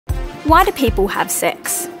Why do people have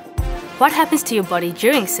sex? What happens to your body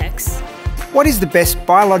during sex? What is the best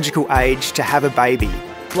biological age to have a baby?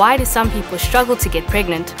 Why do some people struggle to get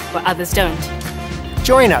pregnant while others don't?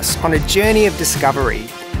 Join us on a journey of discovery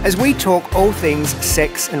as we talk all things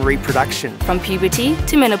sex and reproduction. From puberty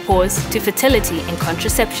to menopause to fertility and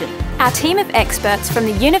contraception. Our team of experts from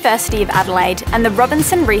the University of Adelaide and the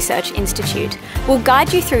Robinson Research Institute will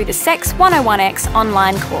guide you through the Sex 101X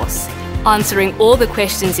online course. Answering all the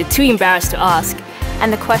questions you're too embarrassed to ask.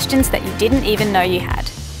 And the questions that you didn't even know you had.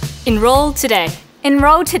 Enroll today.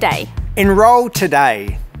 Enroll today. Enroll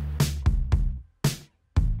today.